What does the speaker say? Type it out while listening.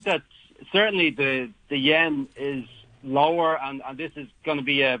that certainly the yen is lower, and this is going to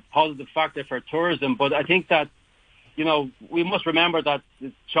be a positive factor for tourism. But I think that, we must remember that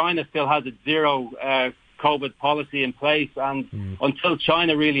China still has a zero COVID policy in place, and until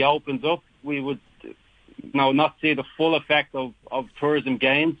China really opens up, we would not see the full effect of tourism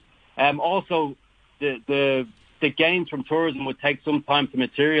gains. Also, the gains from tourism would take some time to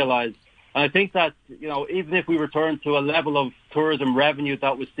materialize. And I think that, even if we return to a level of tourism revenue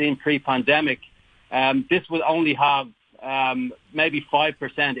that was seen pre-pandemic, this would only have maybe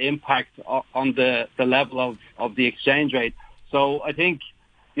 5% impact on the level of the exchange rate. So I think,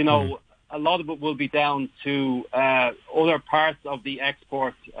 a lot of it will be down to other parts of the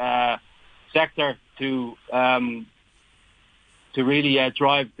export sector to really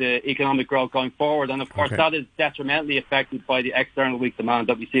drive the economic growth going forward. And, of course, that is detrimentally affected by the external weak demand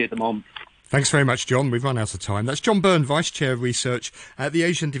that we see at the moment. Thanks very much, John. We've run out of time. That's John Byrne, Vice Chair of Research at the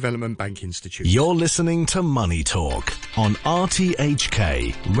Asian Development Bank Institute. You're listening to Money Talk on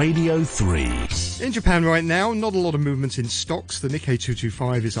RTHK Radio 3. In Japan right now, not a lot of movement in stocks. The Nikkei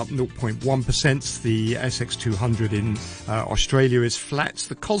 225 is up 0.1%. The SX 200 in Australia is flat.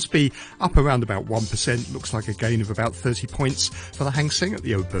 The Kospi up around about 1%. Looks like a gain of about 30 points for the Hang Seng at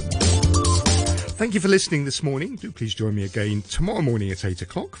the open. Thank you for listening this morning. Do please join me again tomorrow morning at 8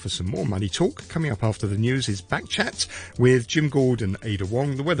 o'clock for some more Money Talk. Coming up after the news is Back Chat with Jim Gould and Ada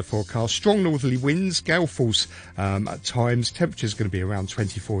Wong. The weather forecast, strong northerly winds, gale force at times. Temperature's going to be around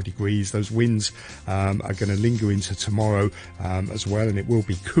 24 degrees. Those winds are going to linger into tomorrow as well, and it will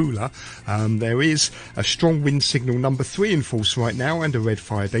be cooler. There is a strong wind signal number 3 in force right now and a red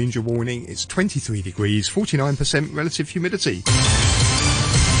fire danger warning. It's 23 degrees, 49% relative humidity.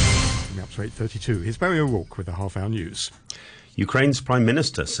 Up to 8:32. Here's Barry O'Rourke with the half-hour news. Ukraine's Prime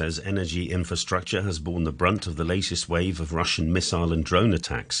Minister says energy infrastructure has borne the brunt of the latest wave of Russian missile and drone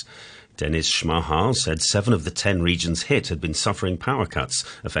attacks. Denis Shmyhal said 7 of the 10 regions hit had been suffering power cuts,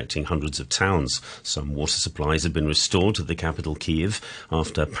 affecting hundreds of towns. Some water supplies had been restored to the capital Kyiv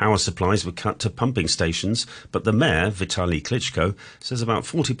after power supplies were cut to pumping stations, but the mayor, Vitaly Klitschko, says about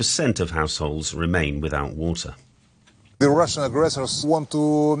 40% of households remain without water. The Russian aggressors want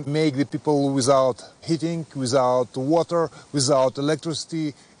to make the people without heating, without water, without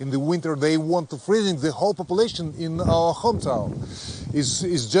electricity. In the winter, they want to freezing the whole population in our hometown.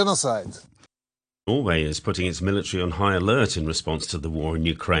 It's genocide. Norway is putting its military on high alert in response to the war in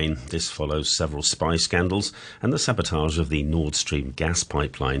Ukraine. This follows several spy scandals and the sabotage of the Nord Stream gas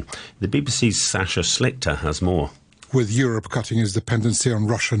pipeline. The BBC's Sasha Slichter has more. With Europe cutting its dependency on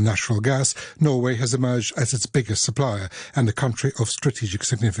Russian natural gas, Norway has emerged as its biggest supplier and a country of strategic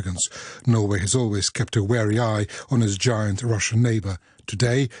significance. Norway has always kept a wary eye on its giant Russian neighbour.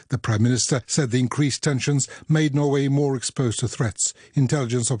 Today, the Prime Minister said the increased tensions made Norway more exposed to threats,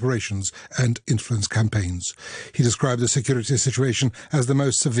 intelligence operations and influence campaigns. He described the security situation as the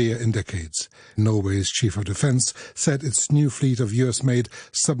most severe in decades. Norway's Chief of Defence said its new fleet of US-made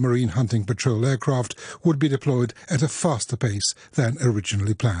submarine hunting patrol aircraft would be deployed at a faster pace than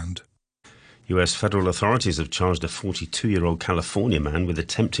originally planned. US federal authorities have charged a 42-year-old California man with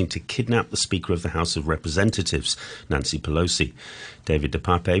attempting to kidnap the Speaker of the House of Representatives, Nancy Pelosi. David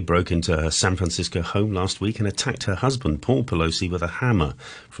DePape broke into her San Francisco home last week and attacked her husband, Paul Pelosi, with a hammer.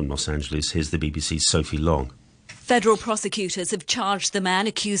 From Los Angeles, here's the BBC's Sophie Long. Federal prosecutors have charged the man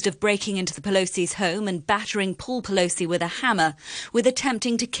accused of breaking into the Pelosi's home and battering Paul Pelosi with a hammer with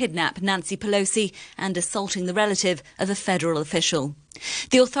attempting to kidnap Nancy Pelosi and assaulting the relative of a federal official.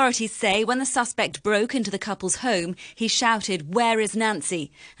 The authorities say when the suspect broke into the couple's home, he shouted, "Where is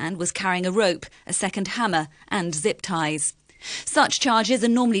Nancy?" and was carrying a rope, a second hammer and zip ties. Such charges are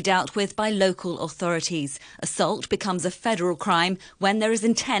normally dealt with by local authorities. Assault becomes a federal crime when there is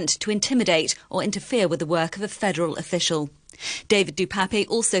intent to intimidate or interfere with the work of a federal official. David DePape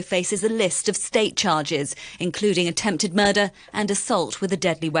also faces a list of state charges, including attempted murder and assault with a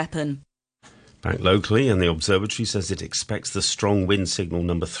deadly weapon. Back locally, and the observatory says it expects the strong wind signal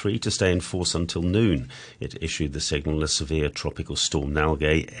number 3 to stay in force until noon. It issued the signal as severe tropical storm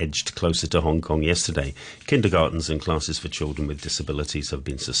Nalgae edged closer to Hong Kong yesterday. Kindergartens and classes for children with disabilities have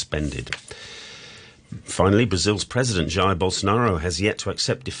been suspended. Finally, Brazil's President Jair Bolsonaro has yet to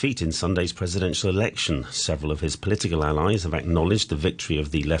accept defeat in Sunday's presidential election. Several of his political allies have acknowledged the victory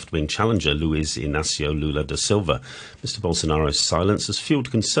of the left-wing challenger Luiz Inácio Lula da Silva. Mr. Bolsonaro's silence has fueled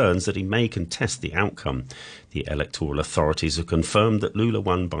concerns that he may contest the outcome. The electoral authorities have confirmed that Lula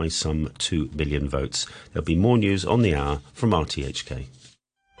won by some 2 million votes. There'll be more news on the hour from RTHK.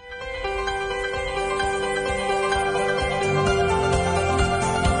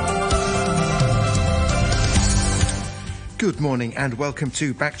 Good morning and welcome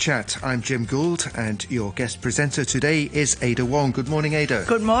to Backchat. I'm Jim Gould and your guest presenter today is Ada Wong. Good morning, Ada.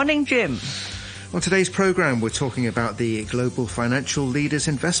 Good morning, Jim. On today's programme, we're talking about the Global Financial Leaders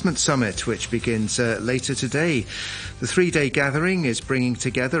Investment Summit, which begins later today. The three-day gathering is bringing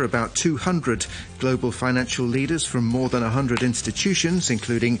together about 200 global financial leaders from more than 100 institutions,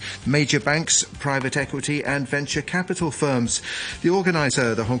 including major banks, private equity and venture capital firms. The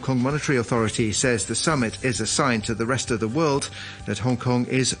organiser, the Hong Kong Monetary Authority, says the summit is a sign to the rest of the world that Hong Kong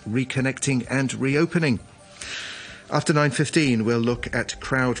is reconnecting and reopening. After 9:15, we'll look at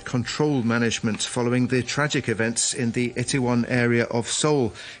crowd control management following the tragic events in the Itaewon area of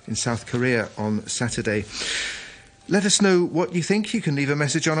Seoul in South Korea on Saturday. Let us know what you think. You can leave a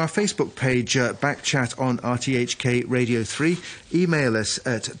message on our Facebook page, Backchat on RTHK Radio 3. Email us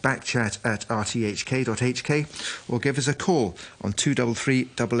at backchat@rthk.hk or give us a call on 233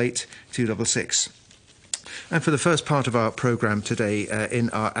 88 266. And for the first part of our programme today, in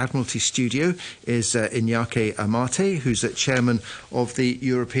our Admiralty studio is Iñaki Amate, who's Chairman of the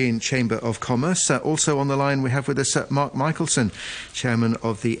European Chamber of Commerce. Also on the line we have with us Mark Michelson, Chairman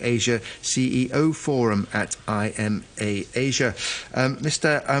of the Asia CEO Forum at IMA Asia.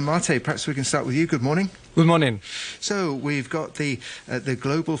 Mr. Amate, perhaps we can start with you. Good morning. Good morning. So we've got the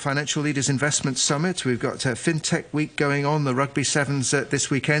Global Financial Leaders Investment Summit. We've got FinTech Week going on, the Rugby Sevens this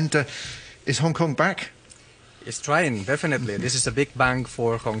weekend. Is Hong Kong back? It's trying, definitely. This is a big bang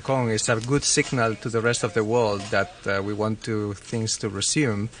for Hong Kong. It's a good signal to the rest of the world that we want things to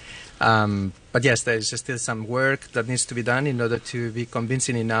resume. But yes, there is still some work that needs to be done in order to be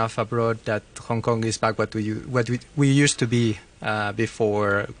convincing enough abroad that Hong Kong is back what we used to be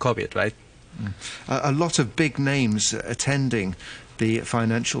before COVID, right? A lot of big names attending the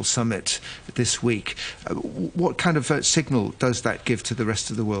financial summit this week. What kind of signal does that give to the rest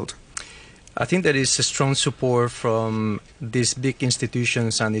of the world? I think there is a strong support from these big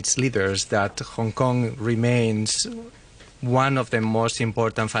institutions and its leaders that Hong Kong remains one of the most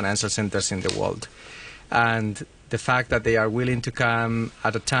important financial centers in the world. And the fact that they are willing to come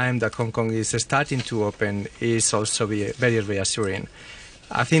at a time that Hong Kong is starting to open is also very reassuring.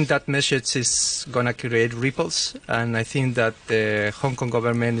 I think that message is going to create ripples, and I think that the Hong Kong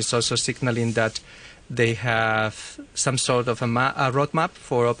government is also signaling that they have some sort of a roadmap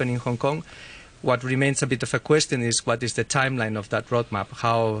for opening Hong Kong. What remains a bit of a question is what is the timeline of that roadmap?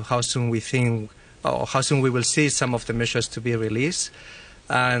 How soon we think, or how soon we will see some of the measures to be released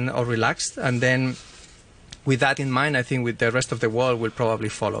or relaxed, and then with that in mind, I think with the rest of the world will probably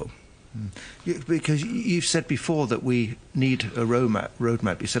follow. Because you've said before that we need a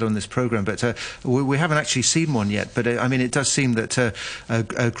roadmap, you said on this programme, but we haven't actually seen one yet. But I mean, it does seem that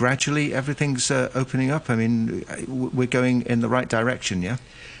gradually everything's opening up. I mean, we're going in the right direction, yeah?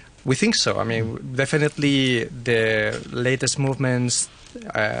 We think so. I mean, definitely the latest movements,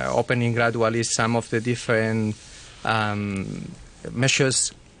 opening gradually some of the different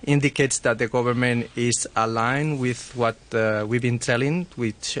measures indicates that the government is aligned with what we've been telling,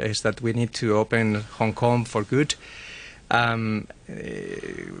 which is that we need to open Hong Kong for good.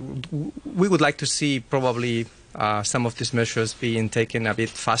 We would like to see probably some of these measures being taken a bit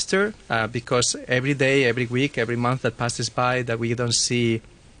faster because every day, every week, every month that passes by that we don't see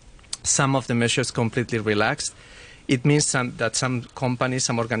some of the measures completely relaxed, it means that some companies,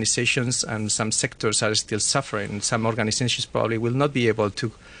 some organizations and some sectors are still suffering. Some organizations probably will not be able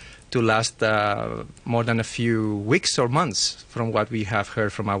to last more than a few weeks or months from what we have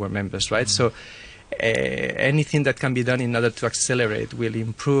heard from our members, right? So anything that can be done in order to accelerate will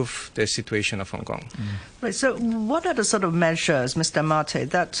improve the situation of Hong Kong. Right, so what are the sort of measures, Mr. Amate,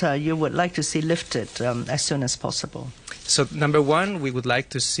 that you would like to see lifted as soon as possible? So number one, we would like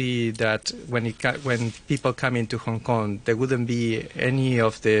to see that when people come into Hong Kong, there wouldn't be any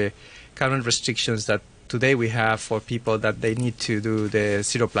of the current restrictions that today we have for people that they need to do the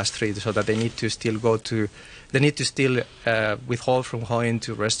 0+3, so that they need to still withhold from going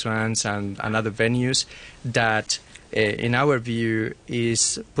to restaurants and other venues. That, in our view,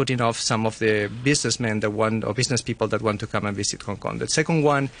 is putting off some of the businessmen or business people that want to come and visit Hong Kong. The second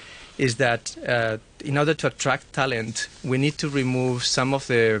one is that in order to attract talent, we need to remove some of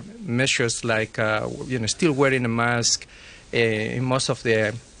the measures like still wearing a mask in most of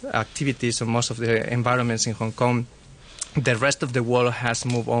the activities and most of the environments in Hong Kong. The rest of the world has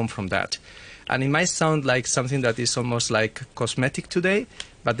moved on from that. And it might sound like something that is almost like cosmetic today,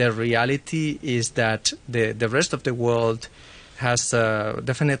 but the reality is that the rest of the world has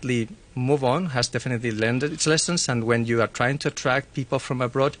definitely moved on, has definitely learned its lessons, and when you are trying to attract people from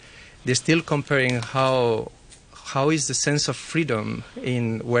abroad, they're still comparing how is the sense of freedom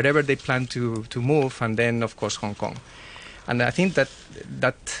in wherever they plan to move, and then, of course, Hong Kong. And I think that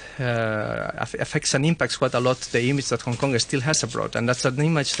affects and impacts quite a lot the image that Hong Kong still has abroad, and that's an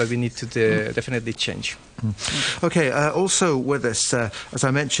image that we need to definitely change. Okay, also with us, as I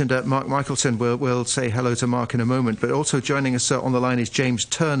mentioned, Mark Michelson, we'll say hello to Mark in a moment, but also joining us on the line is James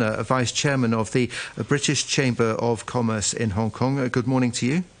Turner, Vice Chairman of the British Chamber of Commerce in Hong Kong. Good morning to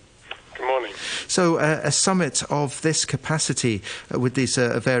you. Good morning. So a summit of this capacity with these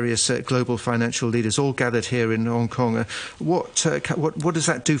various global financial leaders all gathered here in Hong Kong, what does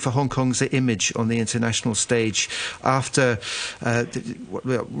that do for Hong Kong's image on the international stage after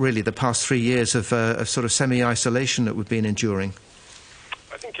really the past 3 years of sort of semi-isolation that we've been enduring?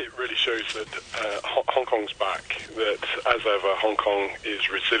 I think it really shows that Hong Kong's back, that as ever Hong Kong is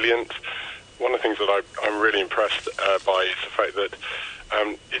resilient. One of the things that I'm really impressed by is the fact that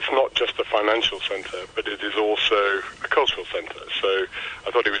it's not just a financial centre, but it is also a cultural centre. So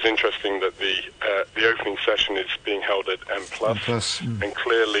I thought it was interesting that the opening session is being held at M+, and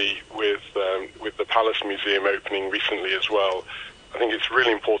clearly with the Palace Museum opening recently as well, I think it's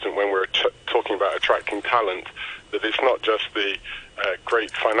really important when we're talking about attracting talent that it's not just the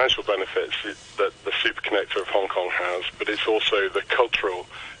great financial benefits that the super connector of Hong Kong has, but it's also the cultural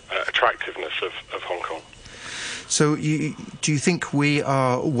attractiveness of Hong Kong. So do you think we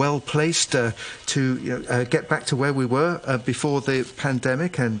are well placed to get back to where we were before the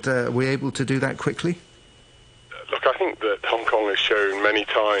pandemic, and we're able to do that quickly? Look, I think that Hong Kong has shown many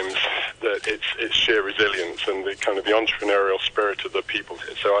times that its sheer resilience and the kind of the entrepreneurial spirit of the people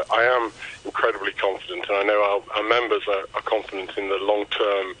here. So I am incredibly confident, and I know our members are confident in the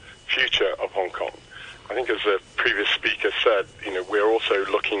long-term future of Hong Kong. I think, as the previous speaker said, we're also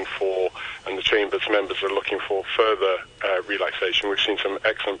looking for, and the Chamber's members are looking for further relaxation. We've seen some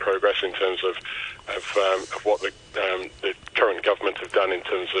excellent progress in terms of what the current government have done in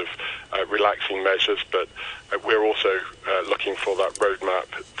terms of relaxing measures, but we're also looking for that roadmap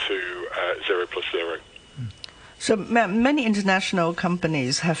to 0+0. So many international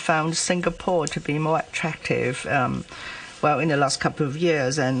companies have found Singapore to be more attractive in the last couple of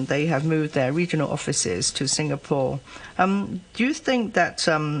years, and they have moved their regional offices to Singapore. Do you think that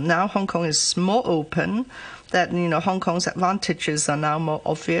now Hong Kong is more open, that Hong Kong's advantages are now more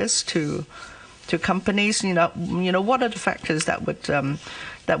obvious to companies? What are the factors that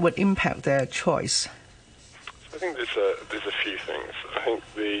would impact their choice? I think there's a few things. I think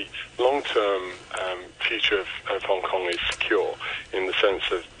the long-term future of Hong Kong is secure in the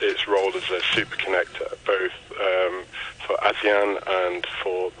sense of its role as a super connector, both for ASEAN and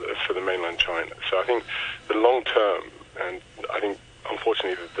for the mainland China. So I think the long term, and I think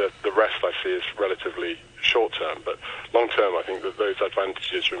unfortunately the rest I see is relatively short term, but long term I think that those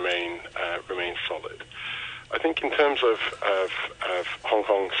advantages remain solid. I think in terms of Hong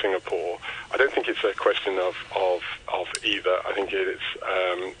Kong, Singapore, I don't think it's a question of either. I think it's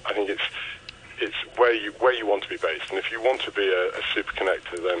where you want to be based, and if you want to be a super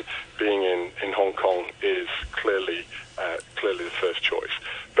connector, then being in Hong Kong is clearly the first choice.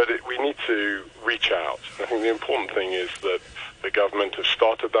 But we need to reach out. I think the important thing is that the government has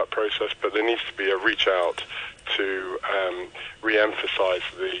started that process, but there needs to be a reach out to re-emphasize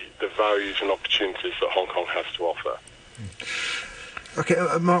the values and opportunities that Hong Kong has to offer. Okay,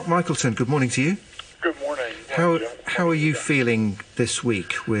 Mark Michelson, good morning to you. Good morning. How are you feeling this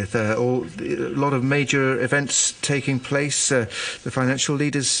week with a lot of major events taking place, the Financial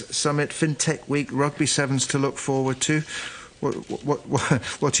Leaders Summit, FinTech Week, Rugby Sevens to look forward to?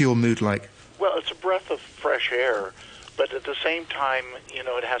 What's your mood like? Well, it's a breath of fresh air, but at the same time,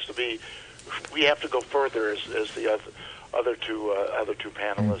 it has to be. We have to go further, as the other two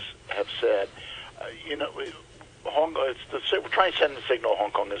panelists have said. Hong Kong. We're trying to send the signal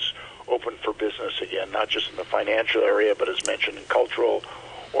Hong Kong is open for business again, not just in the financial area, but as mentioned in cultural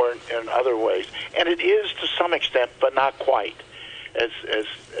or in other ways. And it is to some extent, but not quite, as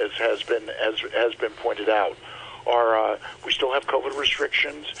has been pointed out. We still have COVID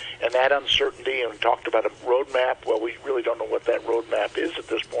restrictions, and that uncertainty, and we talked about a roadmap. Well, we really don't know what that roadmap is at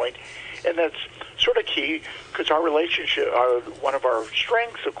this point, and that's sort of key because our relationship, one of our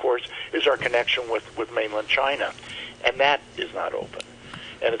strengths, of course, is our connection with mainland China, and that is not open.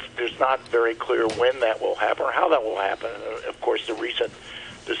 And there's not very clear when that will happen or how that will happen. And of course, the recent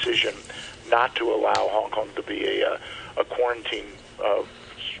decision not to allow Hong Kong to be a quarantine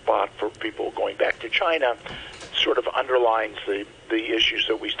spot for people going back to China sort of underlines the issues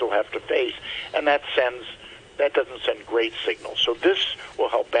that we still have to face, and that doesn't send great signals. So this will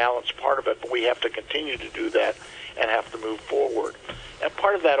help balance part of it, but we have to continue to do that and have to move forward. And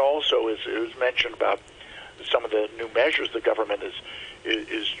part of that also is mentioned about some of the new measures the government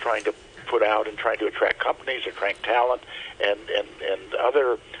is trying to put out in trying to attract companies, attract talent, and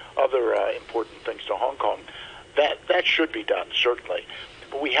other important things to Hong Kong. That should be done, certainly.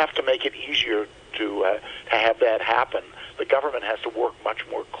 But we have to make it easier to have that happen. The government has to work much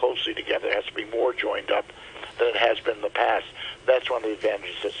more closely together. It has to be more joined up than it has been in the past. That's one of the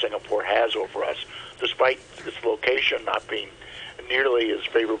advantages that Singapore has over us, despite its location not being nearly as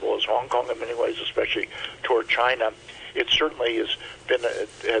favorable as Hong Kong in many ways, especially toward China. It certainly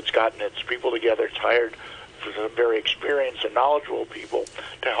has gotten its people together. It's hired some very experienced and knowledgeable people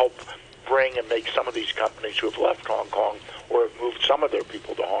to help bring and make some of these companies who have left Hong Kong or have moved some of their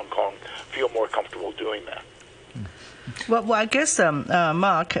people to Hong Kong feel more comfortable doing that. Well, I guess,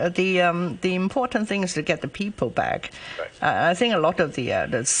 Mark, the important thing is to get the people back. Right. I think a lot of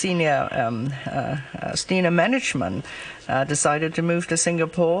the senior management decided to move to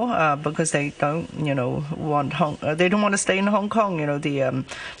Singapore because they don't, they don't want to stay in Hong Kong.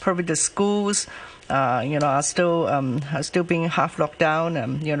 Probably the schools, are still being half locked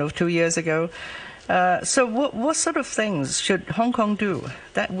down. 2 years ago. So, what sort of things should Hong Kong do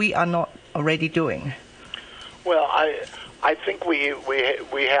that we are not already doing? Well, I think we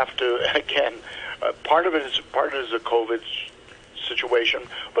have to, again, part of it is a COVID situation,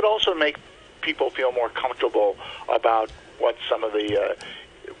 but also make people feel more comfortable about what some of the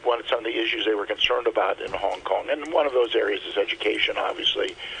issues they were concerned about in Hong Kong. And one of those areas is education,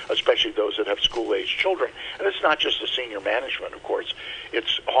 obviously, especially those that have school-aged children. And it's not just the senior management, of course.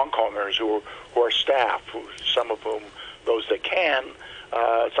 It's Hong Kongers who are staff, some of whom, those that can,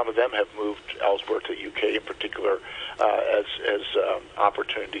 some of them have moved elsewhere to the UK in particular as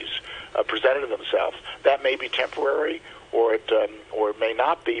opportunities presented themselves. That may be temporary, or it may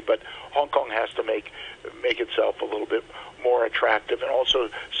not be. But Hong Kong has to make itself a little bit more attractive, and also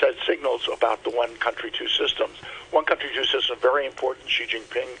set signals about the one country, two systems. One country, two systems, very important. Xi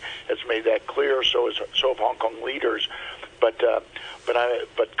Jinping has made that clear. So have Hong Kong leaders. But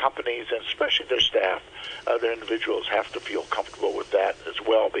companies, and especially their staff, their individuals, have to feel comfortable with that as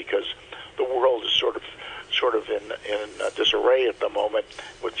well, because the world is sort of in disarray at the moment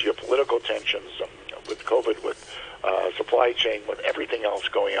with geopolitical tensions, with COVID, with supply chain, with everything else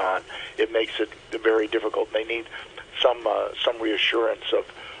going on. It makes it very difficult. They need some reassurance of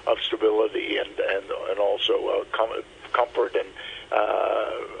stability and also comfort and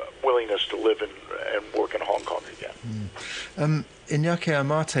willingness to live and work in Hong Kong again. Iñaki,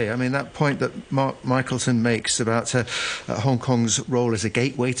 Amate, I mean, that point that Mark Michelson makes about Hong Kong's role as a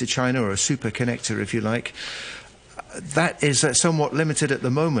gateway to China, or a super connector, if you like, that is somewhat limited at the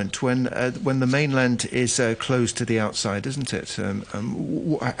moment when the mainland is closed to the outside, isn't it?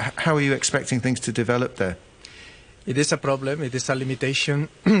 How are you expecting things to develop there? It is a problem. It is a limitation.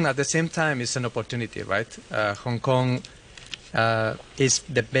 At the same time, it's an opportunity, right? Hong Kong is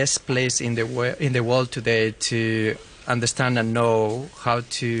the best place in the world today to understand and know how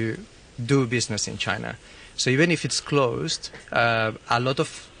to do business in China. So even if it's closed, a lot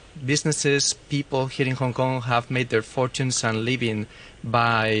of businesses, people here in Hong Kong have made their fortunes and living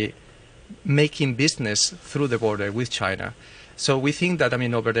by making business through the border with China. So we think that,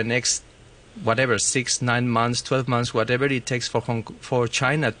 over the next 6, 9 months, 12 months, whatever it takes for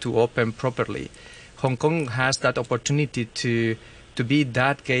China to open properly, Hong Kong has that opportunity to be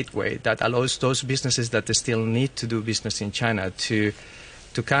that gateway that allows those businesses that still need to do business in China to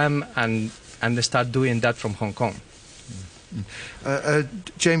come and start doing that from Hong Kong.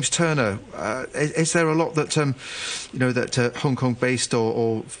 James Turner, is there a lot that that Hong Kong-based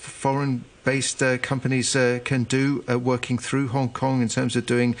or foreign-based companies can do working through Hong Kong in terms of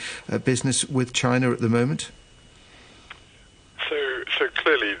doing business with China at the moment? So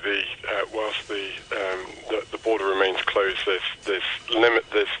clearly, whilst the border remains closed, there's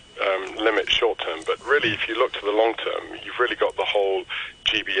limit short term. But really, if you look to the long term, you've really got the whole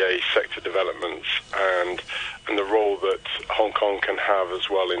GBA sector developments and the role that Hong Kong can have as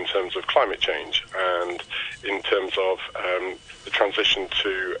well in terms of climate change and in terms of the transition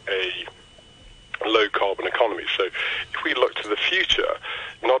to a low carbon economy. So if we look to the future,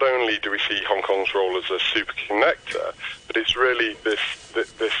 not only do we see Hong Kong's role as a super connector, but it's really this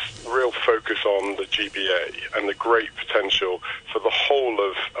real focus on the GBA and the great potential for the whole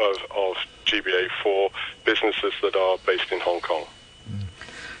of GBA for businesses that are based in Hong Kong.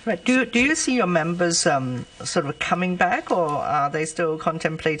 Right. Do you see your members sort of coming back, or are they still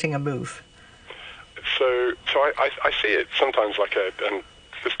contemplating a move? So I see it sometimes like and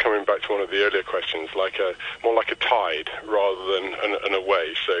just coming back to one of the earlier questions, more like a tide rather than a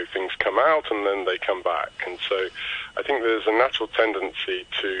wave. So things come out and then they come back. And so I think there's a natural tendency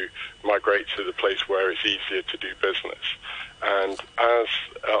to migrate to the place where it's easier to do business. And as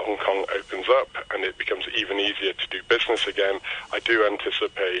Hong Kong opens up and it becomes even easier to do business again, I do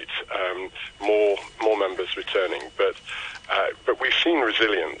anticipate more members returning. But we've seen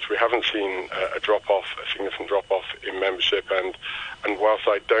resilience. We haven't seen a significant drop-off in membership. And whilst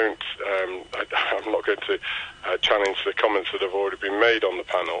I'm not going to challenge the comments that have already been made on the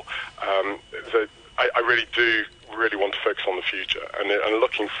panel, I really want to focus on the future and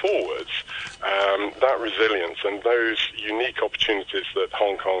looking forwards. That resilience and those unique opportunities that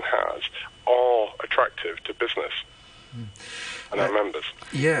Hong Kong has are attractive to business and our members.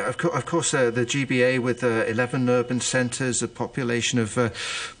 Yeah, of course, the GBA with 11 urban centres, a population of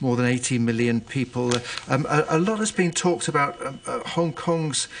more than 80 million people. A lot has been talked about Hong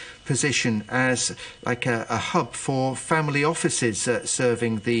Kong's position as like a hub for family offices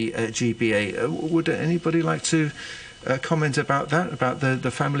serving the GBA. Would anybody like to comment about that, about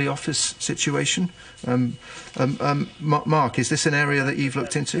the family office situation? Mark, is this an area that you've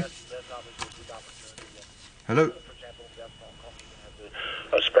looked into? Hello?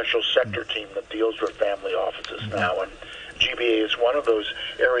 A special sector team that deals with family offices now, and GBA is one of those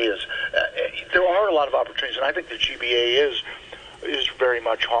areas. There are a lot of opportunities, and I think the GBA is very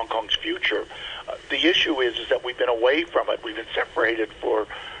much Hong Kong's future. The issue is that we've been away from it. We've been separated for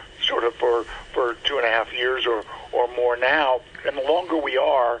 2.5 years or more now, and the longer we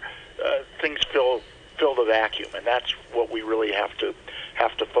are, things fill the vacuum, and that's what we really have to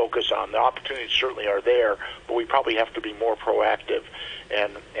focus on. The opportunities certainly are there, but we probably have to be more proactive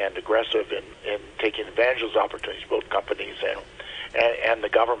and aggressive in taking advantage of those opportunities, both companies and the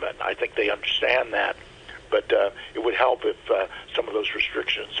government. I think they understand that, but it would help if some of those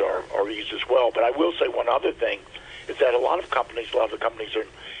restrictions are eased as well. But I will say one other thing is that a lot of the companies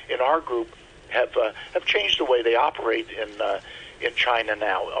in our group have changed the way they operate in China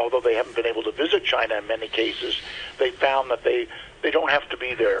now. Although they haven't been able to visit China in many cases, they found that they don't have to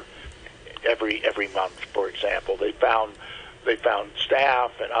be there every month, for example. They found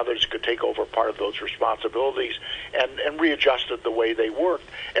staff and others could take over part of those responsibilities and readjusted the way they worked.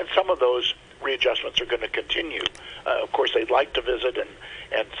 And some of those readjustments are going to continue. Of course, they'd like to visit,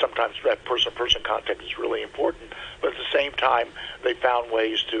 and sometimes that person-to-person contact is really important. But at the same time, they found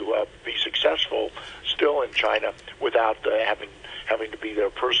ways to be successful still in China without having to be there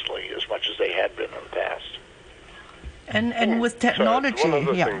personally as much as they had been in the past. And with technology, one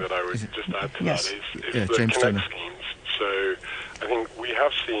other thing that I would just add to that is the James Connect schemes. So I think we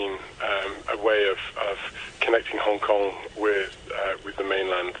have seen a way of connecting Hong Kong with the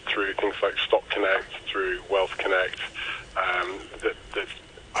mainland through things like Stock Connect, through Wealth Connect.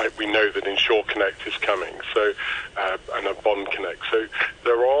 We know that Insure Connect is coming, so and a Bond Connect. So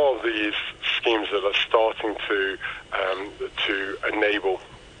there are these schemes that are starting to enable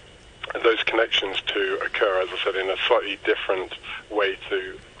those connections to occur, as I said, in a slightly different way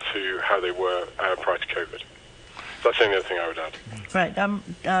to how they were prior to COVID. That's the only other thing I would add.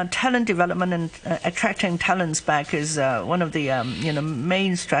 Right. Talent development and attracting talents back is one of the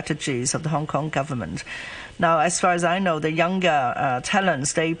main strategies of the Hong Kong government. Now, as far as I know, the younger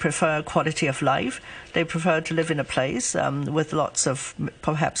talents, they prefer quality of life. They prefer to live in a place with lots of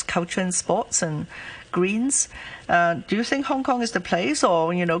perhaps culture and sports and greens. Do you think Hong Kong is the place,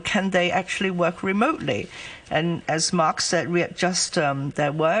 or can they actually work remotely? And as Mark said, readjust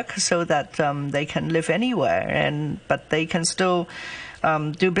their work so that they can live anywhere, but they can still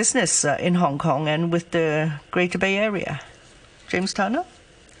do business in Hong Kong and with the Greater Bay Area. James Turner?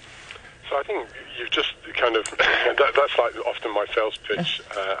 So I think you've just kind of that's like often my sales pitch,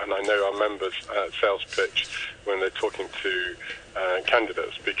 and I know our members' sales pitch when they're talking to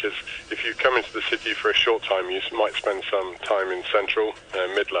candidates, because if you come into the city for a short time, you might spend some time in central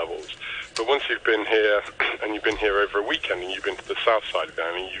mid-levels. But once you've been here, and you've been here over a weekend, and you've been to the south side of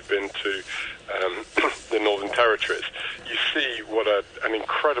town, and you've been to the Northern Territories, you see what an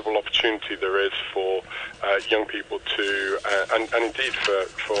incredible opportunity there is for young people to, and indeed for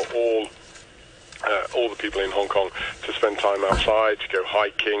all the people in Hong Kong to spend time outside, to go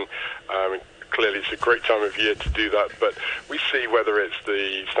hiking. Clearly, it's a great time of year to do that, but we see whether it's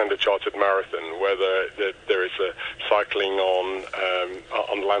the Standard Chartered Marathon, whether there is a cycling on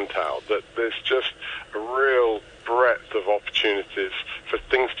Lantau, that there's just a real breadth of opportunities for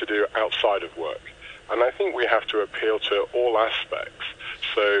things to do outside of work. And I think we have to appeal to all aspects.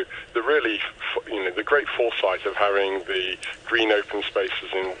 So the great foresight of having the green open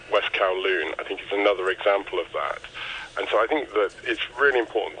spaces in West Kowloon, I think, is another example of that. And so I think that it's really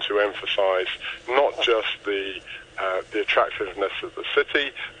important to emphasize not just the attractiveness of the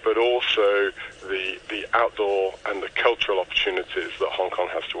city, but also the outdoor and the cultural opportunities that Hong Kong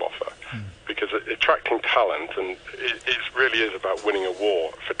has to offer. Because is attracting talent, and it really is about winning a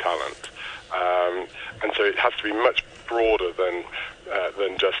war for talent. And so it has to be much broader than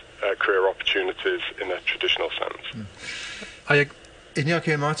just career opportunities in a traditional sense.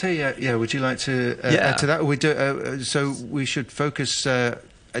 Iñaki Amate, would you like to add to that? We do, so we should focus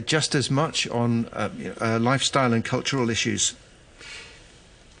just as much on lifestyle and cultural issues.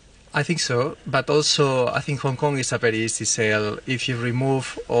 I think so, but also I think Hong Kong is a very easy sell if you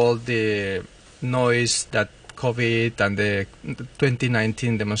remove all the noise that COVID and the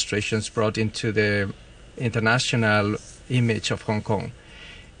 2019 demonstrations brought into the international image of Hong Kong.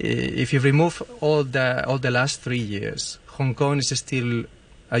 If you remove all the last 3 years, Hong Kong is still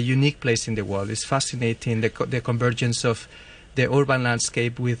a unique place in the world. It's fascinating, the convergence of the urban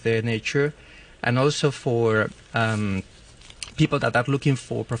landscape with the nature, and also for people that are looking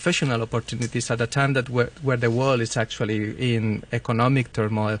for professional opportunities at a time that where the world is actually in economic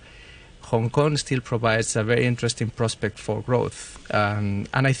turmoil. Hong Kong still provides a very interesting prospect for growth, and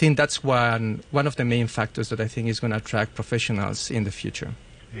I think that's one of the main factors that I think is going to attract professionals in the future.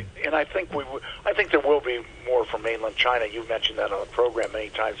 And I think there will be more from mainland China. You mentioned that on the program many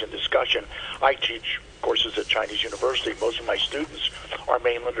times in discussion. I teach courses at Chinese University. Most of my students are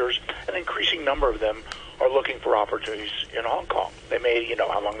mainlanders. An increasing number of them are looking for opportunities in Hong Kong. They may,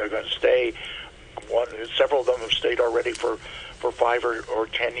 how long they're going to stay. Several of them have stayed already for 5 or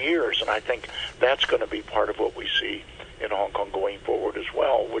 10 years, and I think that's going to be part of what we see in Hong Kong going forward as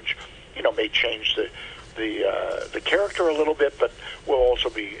well, which may change the character a little bit, but will also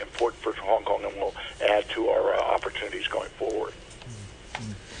be important for Hong Kong and will add to our opportunities going forward.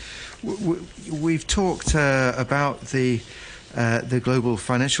 We've talked about the Global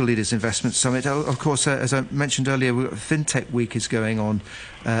Financial Leaders Investment Summit. Of course, as I mentioned earlier, FinTech Week is going on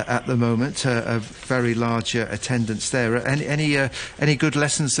at the moment. A very large attendance there. Any good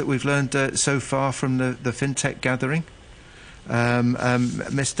lessons that we've learned so far from the FinTech gathering?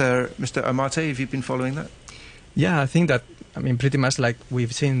 Mr. Amate, have you been following that? Yeah, I think that, pretty much like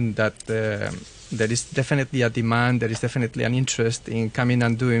we've seen that there is definitely a demand, there is definitely an interest in coming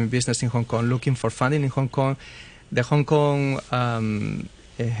and doing business in Hong Kong, looking for funding in Hong Kong. The Hong Kong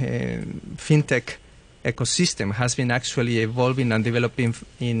fintech ecosystem has been actually evolving and developing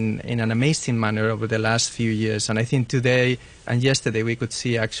in an amazing manner over the last few years. And I think today and yesterday we could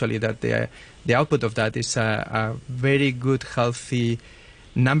see actually that the output of that is a very good, healthy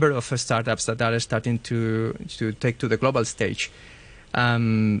number of startups that are starting to take to the global stage.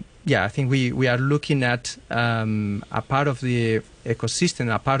 I think we are looking at a part of the ecosystem,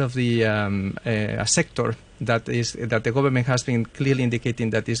 a part of the a sector that the government has been clearly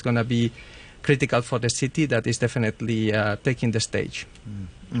indicating that is going to be critical for the city, that is definitely taking the stage.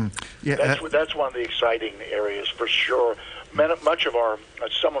 Yeah, that's one of the exciting areas for sure.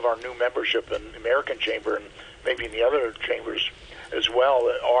 Some of our new membership in the American Chamber and maybe in the other chambers as well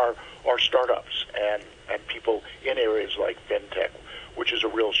are startups and people in areas like fintech, which is a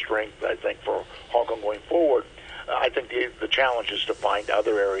real strength, I think, for Hong Kong going forward. I think the challenge is to find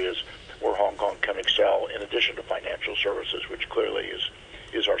other areas where Hong Kong can excel in addition to financial services, which clearly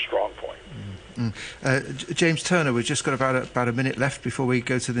is our strong point. James Turner, we've just got about a minute left before we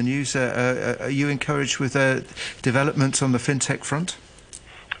go to the news. Are you encouraged with developments on the fintech front?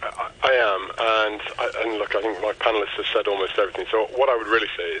 I am, and look, I think my panelists have said almost everything. So what I would really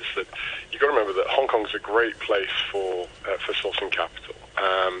say is that you've got to remember that Hong Kong is a great place for sourcing capital.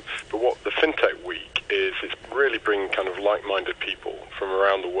 But what the FinTech Week is really bringing kind of like-minded people from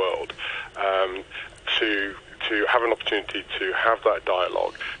around the world to have an opportunity to have that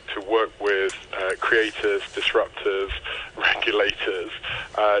dialogue, to work with creators, disruptors, regulators,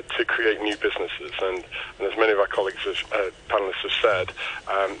 to create new businesses. And as many of our colleagues, panelists have said,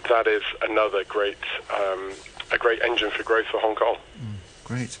 that is another great engine for growth for Hong Kong.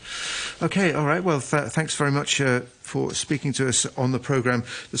 Great. Okay, all right. Well, thanks very much for speaking to us on the programme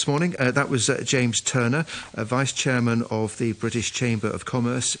this morning. That was James Turner, Vice Chairman of the British Chamber of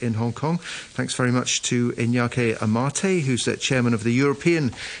Commerce in Hong Kong. Thanks very much to Iñaki Amate, who's Chairman of the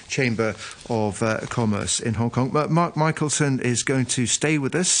European Chamber of Commerce in Hong Kong. Mark Michelson is going to stay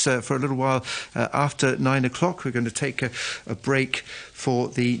with us for a little while after 9 o'clock. We're going to take a break for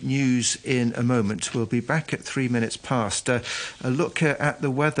the news in a moment. We'll be back at 3 minutes past. A look at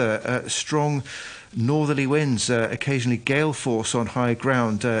the weather. Strong northerly winds, occasionally gale force on high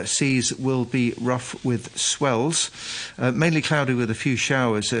ground. Seas will be rough with swells. Mainly cloudy with a few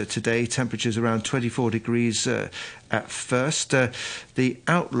showers today. Temperatures around 24 degrees at first. The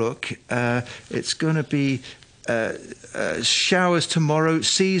outlook, it's going to be showers tomorrow.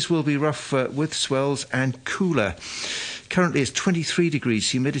 Seas will be rough with swells and cooler. Currently it's 23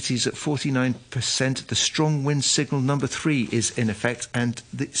 degrees, humidity's at 49%. The strong wind signal number 3 is in effect, and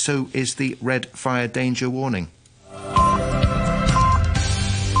so is the red fire danger warning.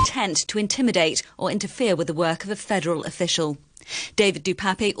 Intent to intimidate or interfere with the work of a federal official. David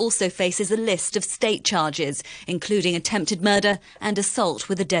Dupape also faces a list of state charges, including attempted murder and assault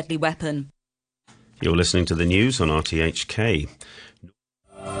with a deadly weapon. You're listening to the news on RTHK.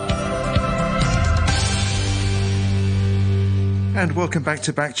 And welcome back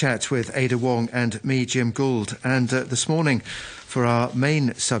to Backchat with Ada Wong and me, Jim Gould. And this morning, for our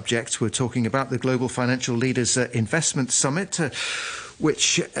main subject, we're talking about the Global Financial Leaders Investment Summit,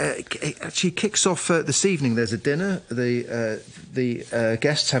 which actually kicks off this evening. There's a dinner. The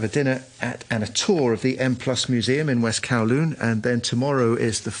guests have a dinner and a tour of the M Plus Museum in West Kowloon. And then tomorrow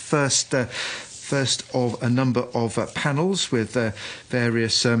is the first of a number of panels with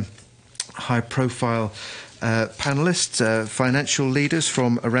various high-profile panellists, financial leaders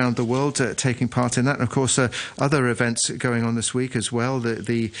from around the world taking part in that. And of course, other events going on this week as well.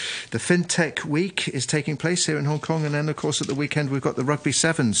 The FinTech Week is taking place here in Hong Kong, and then of course at the weekend we've got the Rugby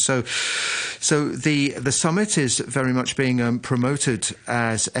Sevens. So the summit is very much being promoted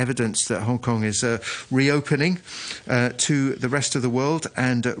as evidence that Hong Kong is reopening to the rest of the world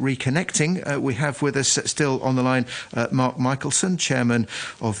and reconnecting. We have with us still on the line Mark Michelson, chairman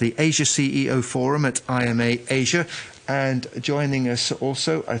of the Asia CEO Forum at IMA Asia, and joining us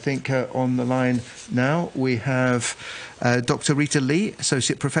also, I think, on the line now, we have Dr. Rita Lee,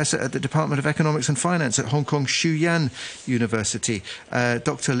 Associate Professor at the Department of Economics and Finance at Hong Kong Shu-Yan University.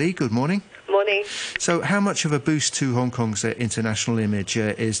 Dr. Lee, good morning. Morning. So how much of a boost to Hong Kong's international image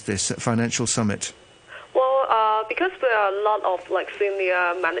is this financial summit? Well, because there are a lot of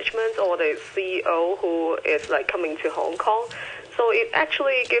senior management or the CEO who is coming to Hong Kong, so it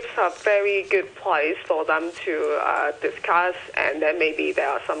actually gives a very good place for them to discuss, and then maybe there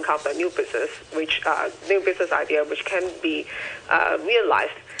are some kind of new business idea which can be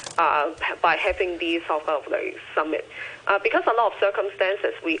realized by having these sort of summit. Because a lot of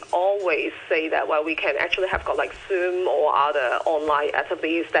circumstances, we always say that we can actually have got Zoom or other online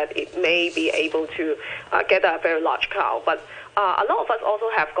activities that it may be able to get a very large crowd, but a lot of us also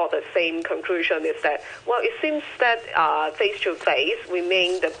have got the same conclusion, is that, it seems that face-to-face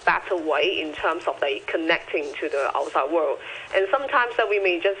remain the better way in terms of connecting to the outside world. And sometimes that we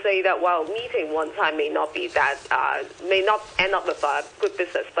may just say that, meeting one time may not be that, may not end up with a good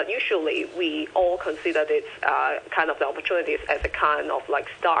business, but usually we all consider this kind of the opportunities as a kind of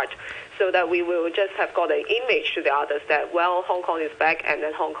start, so that we will just have got an image to the others that, Hong Kong is back, and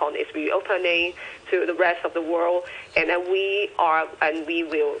then Hong Kong is reopening to the rest of the world, and then we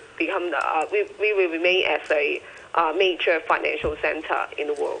will become, we will remain as a major financial center in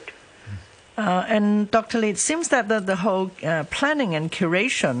the world. And Dr. Lee, it seems that the whole planning and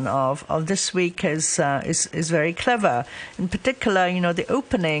curation of this week is very clever. In particular, the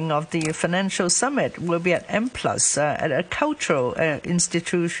opening of the financial summit will be at M+, at a cultural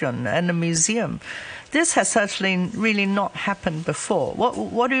institution and a museum. This has certainly really not happened before.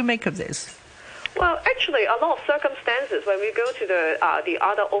 What do you make of this? Well, actually, a lot of circumstances when we go to the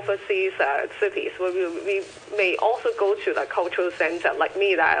other overseas cities, where we may also go to the cultural center. Like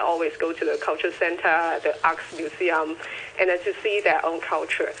me, that I always go to the cultural center, the Arts Museum, and then to see their own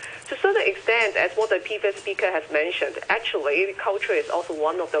culture. To a certain extent, as what the previous speaker has mentioned, actually, the culture is also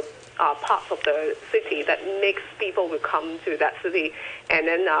one of the parts of the city that makes people will come to that city. And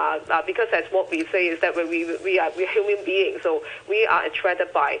then because that's what we say is that we're human beings, so we are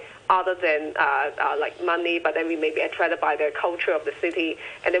attracted by other than money, but then we may be attracted by the culture of the city,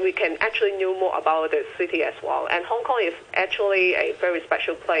 and then we can actually know more about the city as well. And Hong Kong is actually a very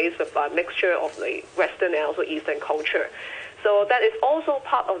special place with a mixture of the Western and also Eastern culture. So that is also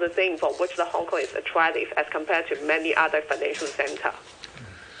part of the thing for which the Hong Kong is attractive as compared to many other financial centers.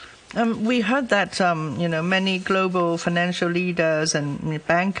 We heard that many global financial leaders and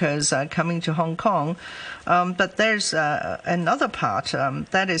bankers are coming to Hong Kong, but there's another part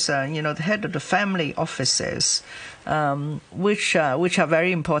that is the head of the family offices, which are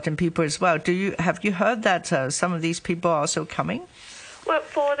very important people as well. Have you heard that some of these people are also coming? Well,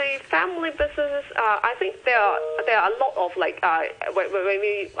 for the family business, I think there are a lot of when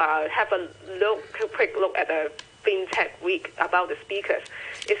we have a quick look at the FinTech Week about the speakers,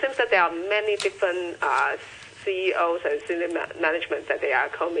 it seems that there are many different CEOs and senior management that they are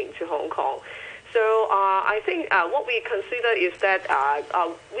coming to Hong Kong. So I think what we consider is that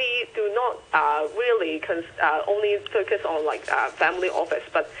we do not really only focus on like family office,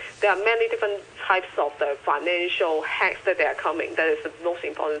 but there are many different types of the financial hacks that they are coming. That is the most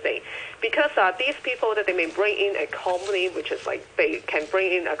important thing, because these people that they may bring in a company, which is like they can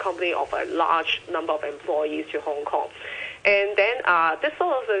bring in a company of a large number of employees to Hong Kong. And then this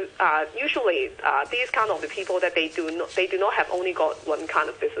sort of usually these kind of the people that they do not have only got one kind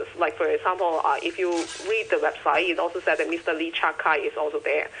of business. Like for example, if you read the website, it also said that Mr. Lee Chak-kai is also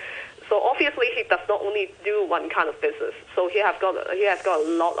there. So obviously he does not only do one kind of business. So he has got a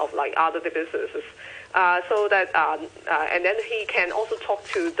lot of like other businesses. So that and then he can also talk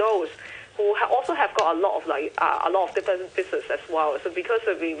to those who also have got a lot of different business as well. So because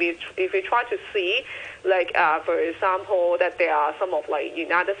if we try to see, like for example, that there are some of like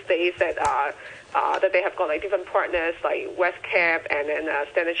United States that that they have got like different partners like Westcap and then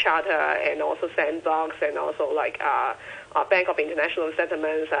Standard Charter and also Sandbox and also like Bank of International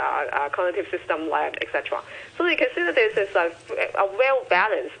Settlements, Cognitive System Lab, etc. So you can see that this is a well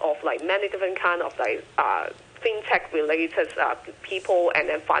balance of like many different kind of like fintech-related people and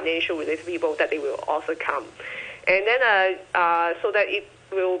then financial-related people that they will also come. And then so that it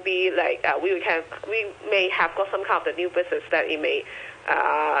will be like we may have got some kind of the new business that it may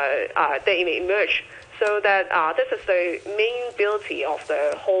emerge. So that this is the main beauty of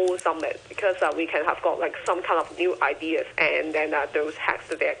the whole summit, because we can have got like some kind of new ideas and then those hacks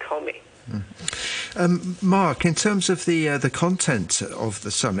that they are coming. Mark, in terms of the content of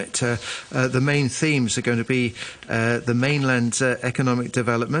the summit, the main themes are going to be the mainland's economic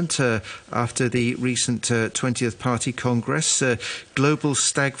development after the recent 20th Party Congress, global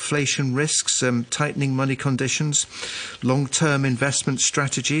stagflation risks, tightening money conditions, long-term investment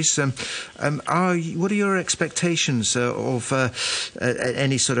strategies. What are your expectations of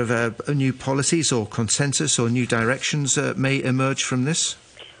any sort of new policies or consensus or new directions may emerge from this?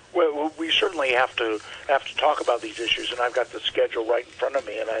 Well, we certainly have to talk about these issues, and I've got the schedule right in front of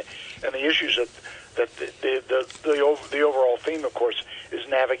me, and the issues that the overall theme, of course, is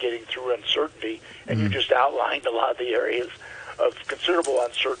navigating through uncertainty, and you just outlined a lot of the areas of considerable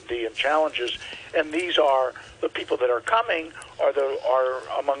uncertainty and challenges, and these are the people that are coming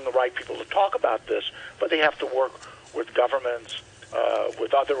are among the right people to talk about this, but they have to work with governments,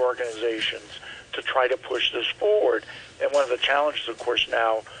 with other organizations to try to push this forward. And one of the challenges, of course,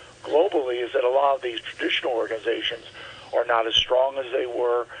 now globally is that a lot of these traditional organizations are not as strong as they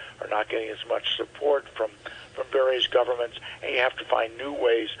were, are not getting as much support from various governments, and you have to find new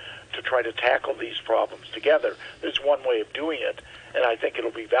ways to try to tackle these problems together. There's one way of doing it, and I think it'll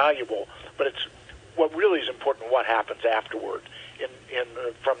be valuable, but it's what really is important, what happens afterward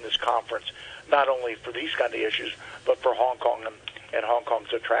from this conference, not only for these kind of issues, but for Hong Kong and Hong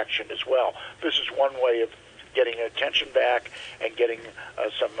Kong's attraction as well. This is one way of getting attention back and getting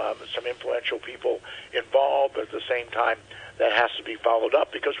some influential people involved. But at the same time, that has to be followed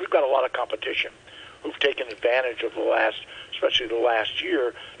up, because we've got a lot of competition who've taken advantage of especially the last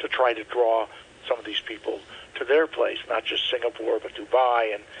year, to try to draw some of these people to their place, not just Singapore, but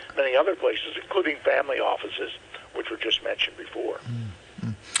Dubai and many other places, including family offices, which were just mentioned before.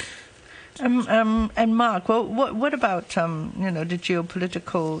 And Mark, well, what about the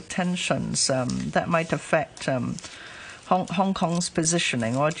geopolitical tensions that might affect Hong Kong's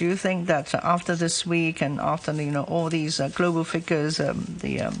positioning? Or do you think that after this week and after all these global figures,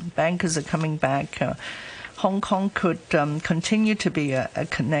 the bankers are coming back, Hong Kong could continue to be a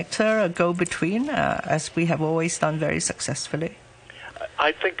connector, a go-between, as we have always done very successfully?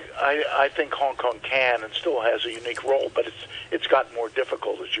 I think Hong Kong can and still has a unique role, but it's gotten more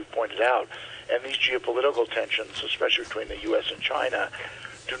difficult, as you pointed out. And these geopolitical tensions, especially between the U.S. and China,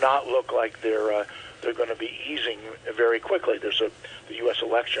 do not look like they're going to be easing very quickly. The U.S.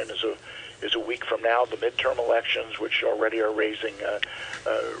 election is a week from now. The midterm elections, which already are raising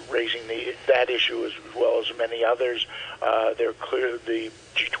that issue as well as many others. They're clear. The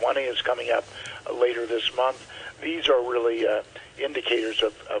G20 is coming up later this month. These are really indicators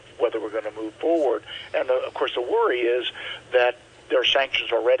of whether we're going to move forward. And of course, the worry is that there are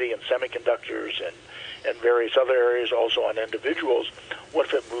sanctions already in semiconductors and various other areas, also on individuals. What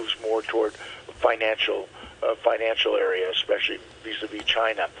if it moves more toward financial area, especially vis-a-vis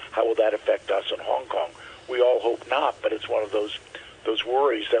China? How will that affect us in Hong Kong? We all hope not, but it's one of those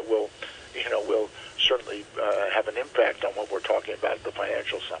worries that will certainly have an impact on what we're talking about at the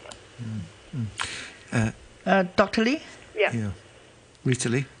financial summit. Dr. Lee? Yeah. Rita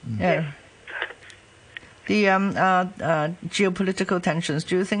Lee? Yeah. The geopolitical tensions,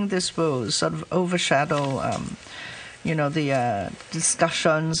 do you think this will sort of overshadow the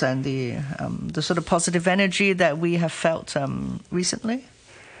discussions and the sort of positive energy that we have felt recently?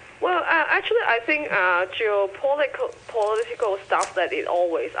 Well, actually, I think geopolitical stuff that it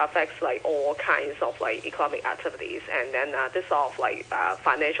always affects like all kinds of like economic activities, and then this sort of like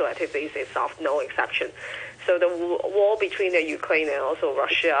financial activities is of no exception. So the war between the Ukraine and also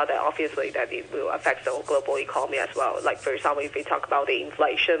Russia, that obviously that it will affect the global economy as well. Like for example, if we talk about the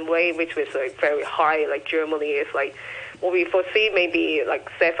inflation rate, which was like very high, like Germany is like what we foresee maybe like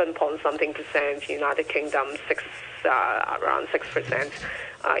 7-point-something%, United Kingdom around 6%.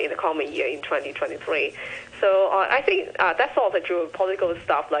 In the coming year in 2023. So I think that's all the geopolitical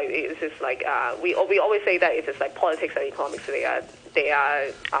stuff. Like it's just like we always say that it is like politics and economics. We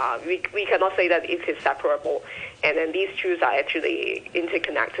cannot say that it is separable, and then these two are actually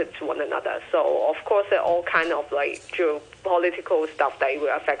interconnected to one another. So of course there are all kind of like geopolitical stuff that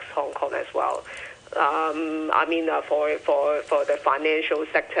will affect Hong Kong as well. I mean, for the financial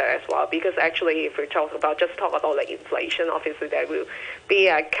sector as well, because actually, if we talk about like inflation, obviously there will be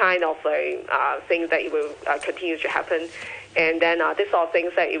a kind of thing that it will continue to happen, and then these are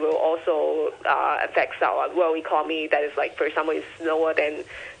things that it will also affect our world economy. That is like, for example, is lower than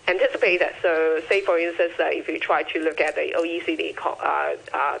anticipated. So, say for instance, if you try to look at the OECD,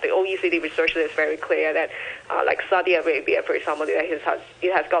 the OECD research is very clear that, like Saudi Arabia, for example, it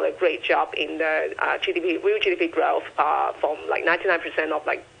has got a great job in the real GDP growth from like 99% of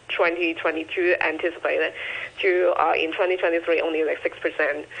like 2022 anticipated to in 2023 only like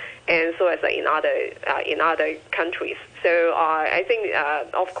 6%, and so as like in other countries. So I think,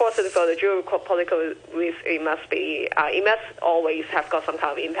 of course, for the geopolitical risk, it must always have got some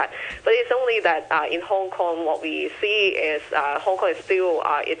kind of impact. But it's only that in Hong Kong, what we see is Hong Kong is still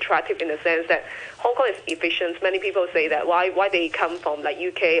attractive in the sense that Hong Kong is efficient. Many people say that why they come from like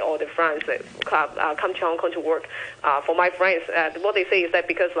UK or the France come to Hong Kong to work. For my friends, what they say is that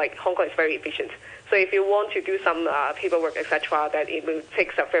because like Hong Kong is very efficient. So if you want to do some paperwork, etc., that it will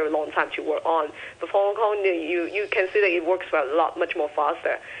take a very long time to work on. But for Hong Kong, you can see that it works much more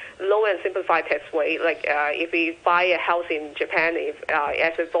faster. Low and simplified tax way. Like if we buy a house in Japan,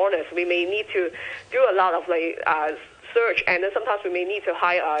 as a foreigners, we may need to do a lot of like search, and then sometimes we may need to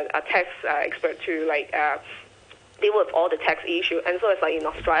hire a tax expert to like deal with all the tax issue. And so it's like in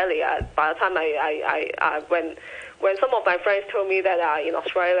Australia. By the time when some of my friends told me that in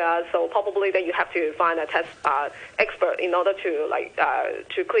Australia, so probably that you have to find a tax expert in order to like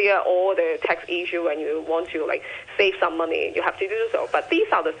to clear all the tax issue, and you want to like save some money, you have to do so. But these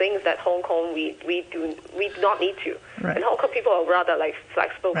are the things that Hong Kong we do not need to. Right. And Hong Kong people are rather like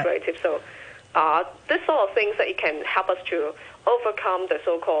flexible, creative. So this sort of things that it can help us to overcome the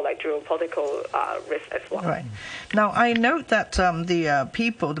so-called like geopolitical risk as well. Right. Now, I note that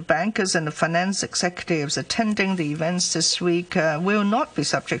the bankers and the finance executives attending the events this week will not be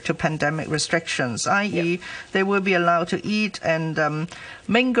subject to pandemic restrictions, i.e. they will be allowed to eat and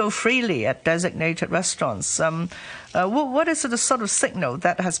mingle freely at designated restaurants. What is the sort of signal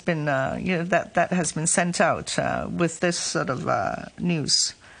that has been that has been sent out with this sort of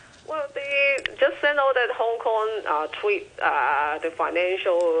news? Well, they just sent out that Hong Kong treat the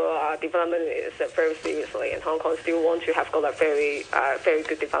financial development is very seriously, and Hong Kong still want to have got a very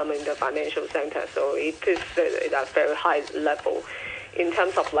good development in the financial center. So it is at a very high level in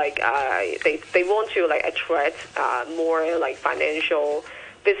terms of like they want to like attract more like financial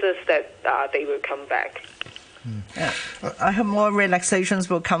business that they will come back. I hope more relaxations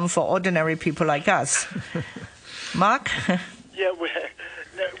will come for ordinary people like us. Mark? Yeah,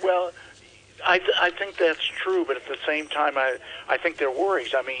 well, I think that's true, but at the same time, I think there are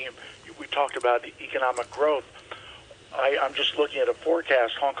worries. I mean, we talked about the economic growth. I'm just looking at a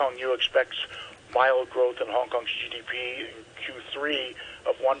forecast. Hong Kong U expects mild growth in Hong Kong's GDP in Q3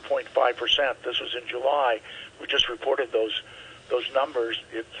 of 1.5%. This was in July. We just reported those numbers.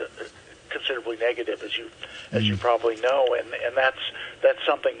 It's considerably negative, as you probably know, and that's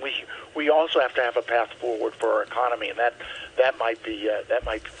something we also have to have a path forward for our economy, and that might be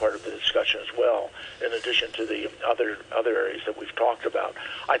part of the discussion as well. In addition to the other areas that we've talked about,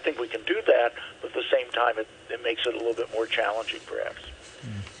 I think we can do that, but at the same time, it makes it a little bit more challenging, perhaps.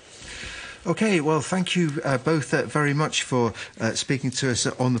 Okay, well, thank you both very much for speaking to us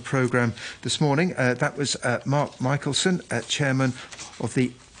on the programme this morning. That was Mark Michelson, Chairman of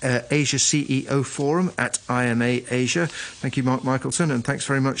the Asia CEO Forum at IMA Asia. Thank you, Mark Michelson, and thanks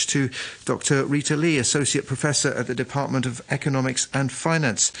very much to Dr. Rita Lee, Associate Professor at the Department of Economics and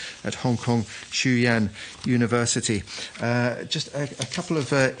Finance at Hong Kong Shu-Yan University. Just a couple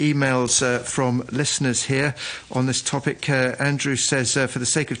of emails from listeners here on this topic. Andrew says, for the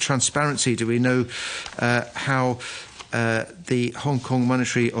sake of transparency, do we know how the Hong Kong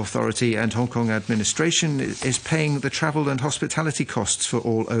Monetary Authority and Hong Kong administration is paying the travel and hospitality costs for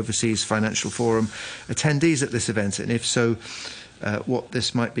all overseas financial forum attendees at this event, and if so, what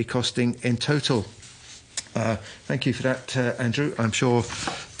this might be costing in total. Thank you for that, Andrew. I'm sure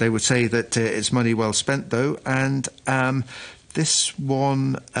they would say that it's money well spent, though. And this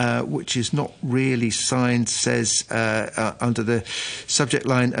one, which is not really signed, says under the subject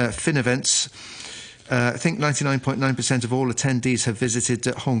line Fin Events, I think 99.9% of all attendees have visited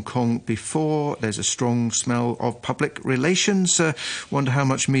Hong Kong before. There's a strong smell of public relations. Wonder how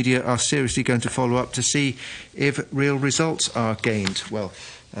much media are seriously going to follow up to see if real results are gained. Well,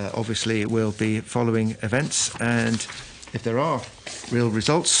 obviously we'll be following events, and if there are real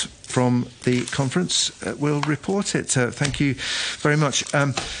results from the conference, we'll report it. Thank you very much.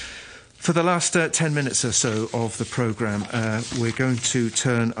 For the last 10 minutes or so of the programme, we're going to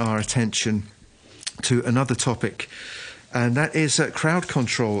turn our attention to another topic, and that is crowd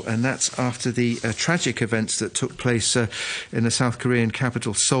control, and that's after the tragic events that took place in the South Korean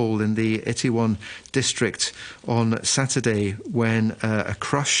capital Seoul in the Itaewon district on Saturday, when a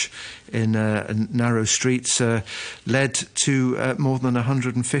crush in narrow streets led to more than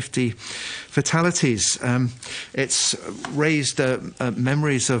 150 fatalities. It's raised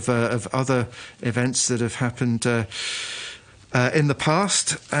memories of other events that have happened in the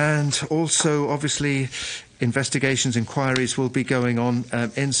past, and also obviously investigations, inquiries will be going on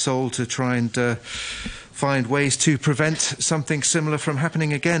in Seoul to try and find ways to prevent something similar from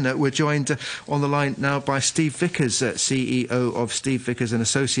happening again. We're joined on the line now by Steve Vickers, CEO of Steve Vickers and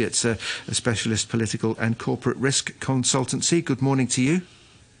Associates, a specialist political and corporate risk consultancy. Good morning to you.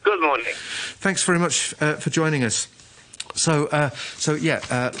 Good morning. Thanks very much for joining us. So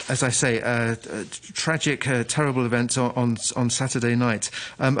as I say, tragic, terrible events on Saturday night.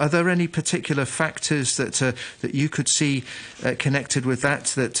 Are there any particular factors that you could see connected with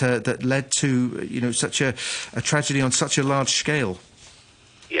that led to such a tragedy on such a large scale?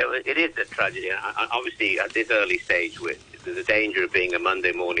 Yeah, it is a tragedy. Obviously, at this early stage, there's a danger of being a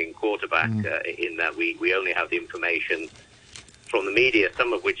Monday morning quarterback in that we only have the information from the media,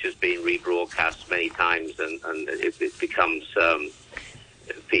 some of which has been rebroadcast many times, and it becomes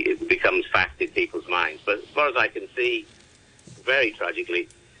fact in people's minds. But as far as I can see, very tragically,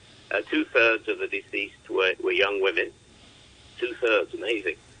 2/3 of the deceased were young women. 2/3,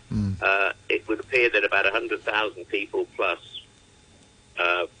 amazing. It would appear that about 100,000 people plus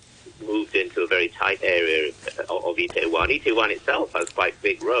moved into a very tight area of Itaewon. Itaewon itself has quite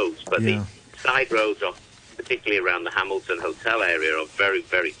big roads, but the side roads are, particularly around the Hamilton Hotel area, are very,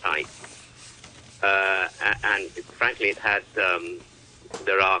 very tight. And frankly, it had.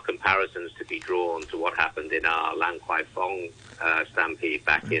 There are comparisons to be drawn to what happened in our Lan Kwai Fong stampede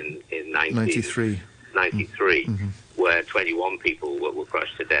back in 1993, where 21 people were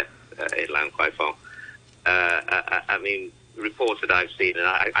crushed to death in Lan Kwai Fong. I mean, reports that I've seen, and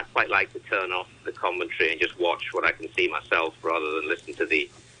I quite like to turn off the commentary and just watch what I can see myself rather than listen to the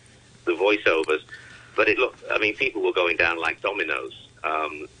voiceovers. But people were going down like dominoes.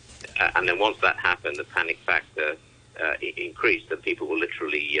 And then once that happened, the panic factor increased, and people were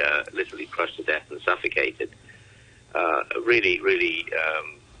literally crushed to death and suffocated.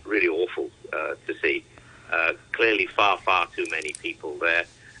 Really awful to see. Clearly far too many people there.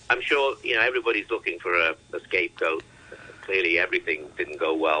 I'm sure, everybody's looking for a scapegoat. Clearly everything didn't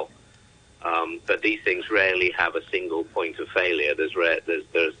go well. But these things rarely have a single point of failure.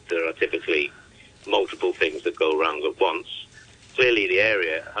 There are typically multiple things that go wrong at once. Clearly, the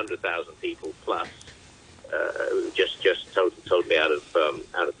area, 100,000 people plus, just totally out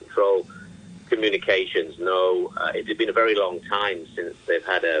of control. Communications, no. It had been a very long time since they've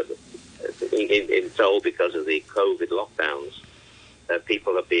had in Seoul, because of the COVID lockdowns.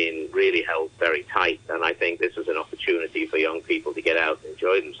 People have been really held very tight, and I think this is an opportunity for young people to get out and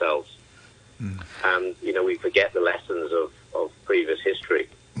enjoy themselves. And we forget the lessons of previous history.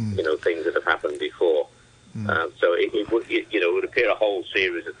 Things that have happened before. So it would appear a whole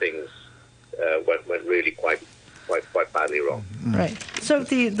series of things went really quite badly wrong. Right. So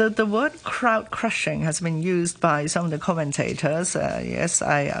the word crowd crushing has been used by some of the commentators. Yes,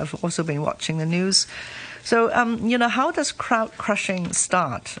 I have also been watching the news. So, how does crowd crushing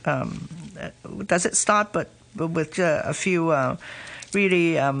start? Does it start but with a few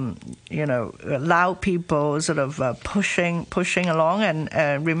really, loud people sort of pushing along?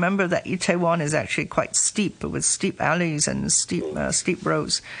 And remember that Itaewon is actually quite steep, with steep alleys and steep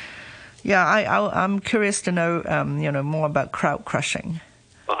roads. Yeah, I'm curious to know, more about crowd crushing.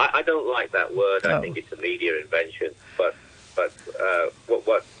 I don't like that word. I think it's a media invention. But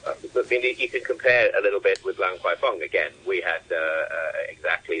I mean, you can compare a little bit with Lan Kwai Fong. Again, we had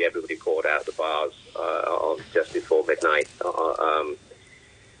exactly everybody poured out the bars just before midnight, and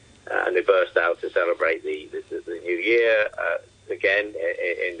they burst out to celebrate the New Year. Again,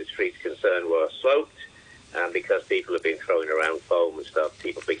 in the streets concerned were sloped, and because people have been throwing around foam and stuff,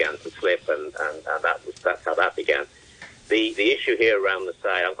 people began to slip, and that's how that began. The issue here around the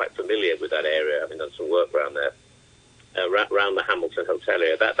side, I'm quite familiar with that area. I've done some work around there. Around the Hamilton Hotel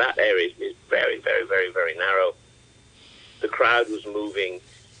area, that area is very, very, very, very narrow. The crowd was moving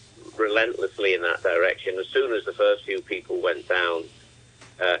relentlessly in that direction. As soon as the first few people went down,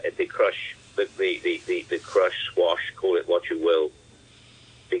 the crush, the crush, swash, call it what you will,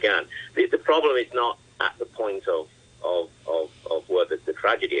 began. The problem is not at the point of where the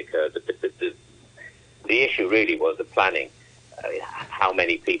tragedy occurred. The issue really was the planning. How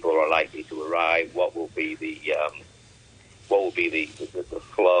many people are likely to arrive? What will be the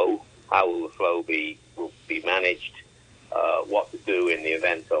flow? How will the flow be managed? What to do in the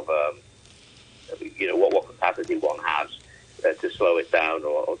event of what capacity one has to slow it down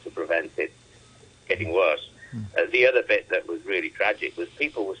or to prevent it getting worse. The other bit that was really tragic was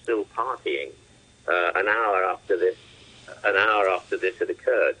people were still partying an hour after this had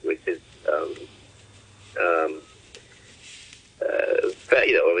occurred, which is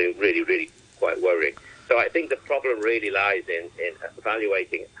really, really quite worrying. So I think the problem really lies in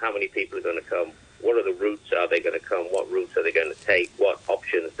evaluating how many people are going to come, what are the routes are they going to come, what routes are they going to take, what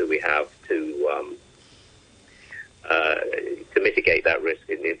options do we have to mitigate that risk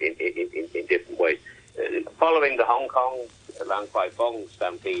in different ways. Following the Hong Kong Lan Kwai Fong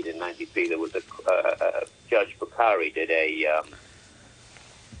stampede in '93, there was Judge Bukhari did a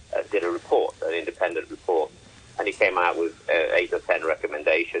report, an independent report, and he came out with 8 or 10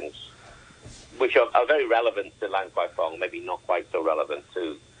 recommendations, which are very relevant to Lan Kwai Fong, maybe not quite so relevant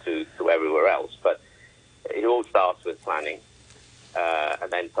to everywhere else. But it all starts with planning,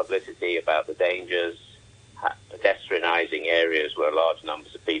 and then publicity about the dangers, pedestrianising areas where large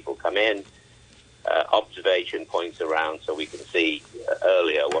numbers of people come in, observation points around so we can see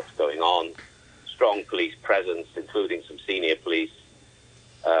earlier what's going on, strong police presence, including some senior police,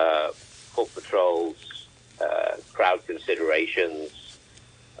 foot patrols, crowd considerations.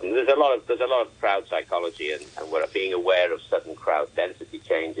 I mean, there's a lot of crowd psychology, and we're being aware of sudden crowd density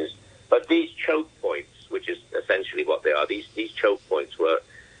changes. But these choke points, which is essentially what they are, these choke points where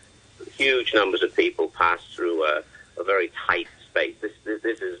huge numbers of people pass through a very tight space. This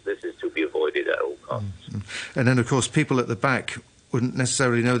is to be avoided at all costs. Mm-hmm. And then, of course, people at the back wouldn't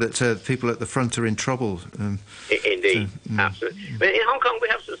necessarily know that people at the front are in trouble. Indeed, absolutely. But in Hong Kong, we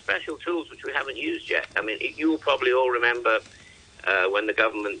have some special tools which we haven't used yet. I mean, you will probably all remember when the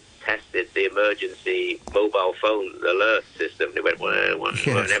government tested the emergency mobile phone alert system. They went,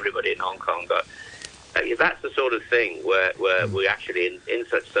 and everybody in Hong Kong got... that's the sort of thing where we actually, in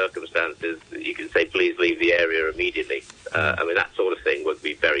such circumstances, you can say, please leave the area immediately. I mean, that sort of thing would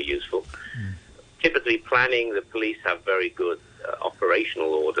be very useful. Typically, planning, the police have very good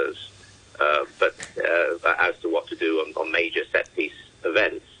operational orders, but as to what to do on major set-piece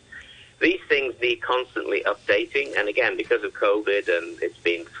events. These things need constantly updating, and again, because of COVID, and it's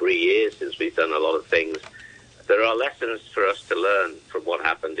been 3 years since we've done a lot of things, there are lessons for us to learn from what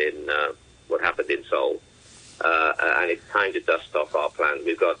happened in Seoul, and it's time to dust off our plans.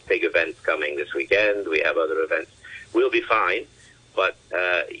 We've got big events coming this weekend. We have other events. We'll be fine, but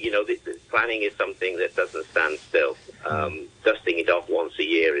the planning is something that doesn't stand still. Dusting it off once a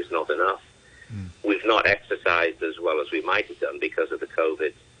year is not enough. We've not exercised as well as we might have done because of the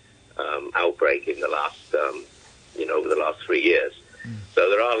COVID outbreak in the last, over the last 3 years. So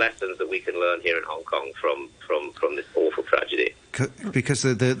there are lessons that we can learn here in Hong Kong from this awful tragedy. Because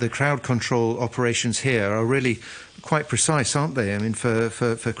the crowd control operations here are really quite precise, aren't they? I mean, for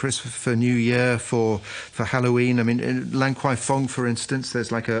Christmas, for New Year, for Halloween. I mean, in Lan Kwai Fong, for instance,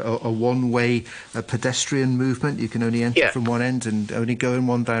 there's like a one-way pedestrian movement. You can only enter from one end and only go in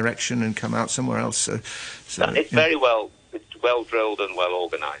one direction and come out somewhere else. So it's very well. It's well drilled and well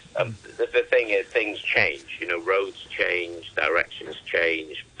organised. The thing is, things change. Roads change, directions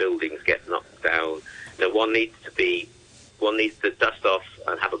change, buildings get knocked down. One needs to dust off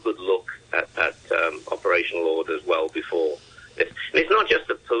and have a good look at operational orders well before this. And it's not just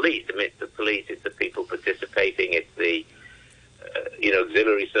the police. I mean, it's the police, it's the people participating, it's the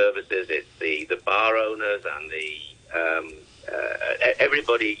auxiliary services, it's the bar owners and the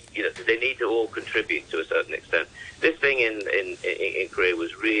everybody. They need to all contribute to a certain extent. This thing in Korea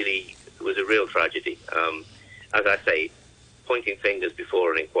was a real tragedy. As I say, pointing fingers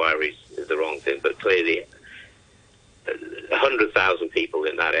before an inquiry is the wrong thing, but clearly 100,000 people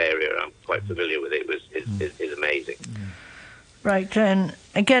in that area. I'm quite familiar with it. Is amazing. Right, and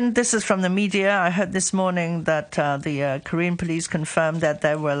again, this is from the media. I heard this morning that the Korean police confirmed that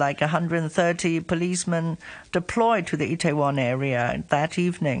there were like 130 policemen deployed to the Itaewon area that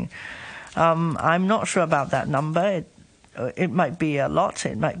evening. I'm not sure about that number. It might be a lot.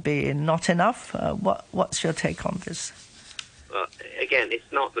 It might be not enough. What's your take on this? Again,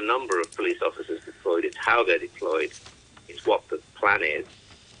 it's not the number of police officers deployed. It's how they're deployed. It's what the plan is.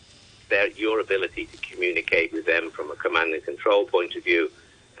 Your ability to communicate with them from a command and control point of view,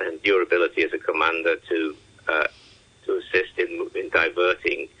 and your ability as a commander to assist in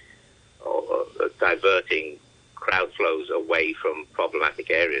diverting crowd flows away from problematic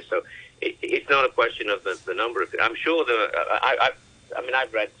areas. So it's not a question of the number of. I'm sure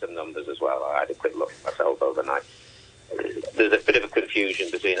I've read some numbers as well. I had a quick look myself overnight. There's a bit of a confusion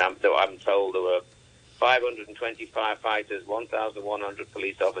between. I'm told there were 525 fighters, 1,100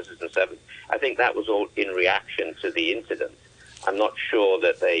 police officers, and 7. I think that was all in reaction to the incident. I'm not sure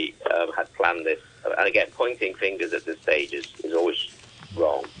that they had planned this. And again, pointing fingers at this stage is always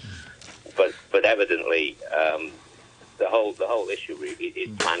wrong. But evidently, the whole issue really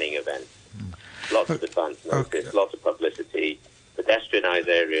is planning events. Lots of advance notice, lots of publicity, pedestrianised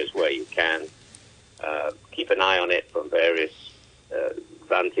areas where you can. Keep an eye on it from various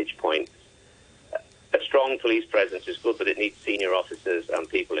vantage points. A strong police presence is good, but it needs senior officers and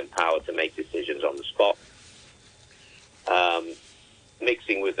people in power to make decisions on the spot.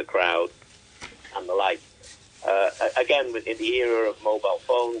 Mixing with the crowd and the like. Again, in the era of mobile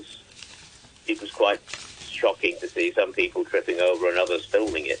phones, it was quite shocking to see some people tripping over and others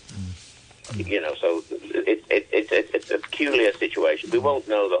filming it. So it's a peculiar situation. We won't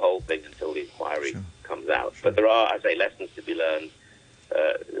know the whole thing until the inquiry comes out. But there are, I say, lessons to be learned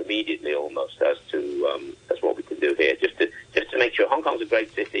immediately, almost, as what we can do here. Just to make sure Hong Kong's a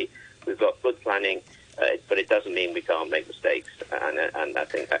great city. We've got good planning, but it doesn't mean we can't make mistakes. And I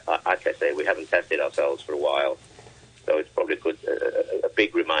think, like I say, we haven't tested ourselves for a while. So it's probably a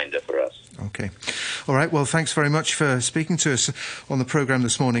big reminder for us. Okay. All right. Well, thanks very much for speaking to us on the programme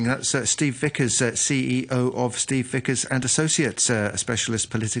this morning. That's Steve Vickers, CEO of Steve Vickers and Associates, a specialist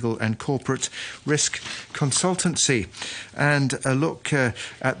political and corporate risk consultancy. And a look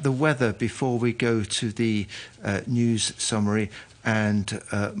at the weather before we go to the news summary and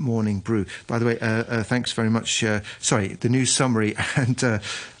morning brew. By the way, thanks very much. The news summary and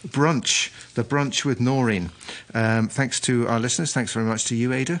brunch, the brunch with Noreen. Thanks to our listeners. Thanks very much to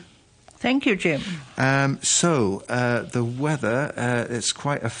you, Ada. Thank you, Jim. The weather, it's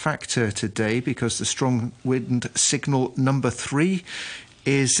quite a factor today because the strong wind signal number 3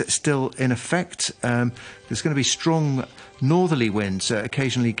 is still in effect. There's going to be strong northerly winds,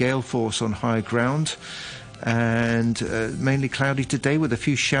 occasionally gale force on high ground. And mainly cloudy today with a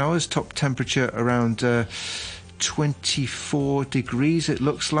few showers. Top temperature around 24 degrees, it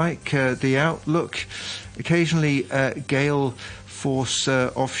looks like. The outlook, occasionally gale force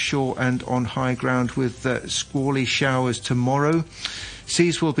offshore and on high ground with squally showers tomorrow.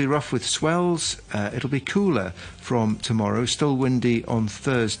 Seas will be rough with swells. It'll be cooler from tomorrow, still windy on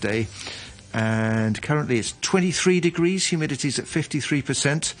Thursday. And currently it's 23 degrees, humidity's at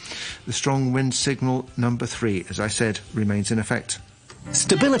 53%. The strong wind signal number 3, as I said, remains in effect.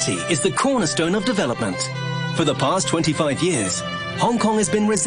 Stability is the cornerstone of development. For the past 25 years, Hong Kong has been